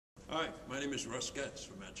Hi, my name is Russ Goetz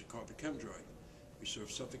from Magic Carpet Chem-Dry. We serve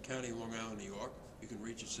Suffolk County, Long Island, New York. You can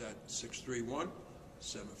reach us at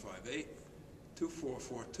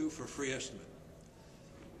 631-758-2442 for a free estimate.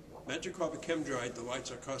 Magic Carpet Chem-Dry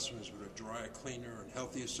delights our customers with a drier, cleaner, and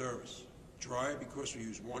healthier service. Drier because we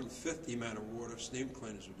use 1/5 the amount of water steam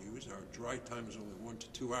cleaners would use. Our dry time is only 1 to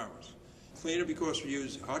 2 hours. Cleaner because we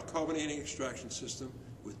use a hot carbonating extraction system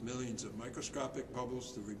with millions of microscopic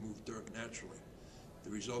bubbles to remove dirt naturally. The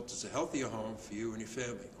result is a healthier home for you and your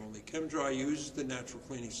family. Only Chem-Dry uses the natural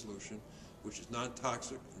cleaning solution, which is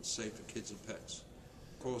non-toxic and safe for kids and pets.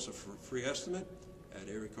 Call us for a free estimate at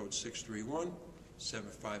area code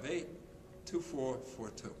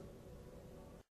 631-758-2442.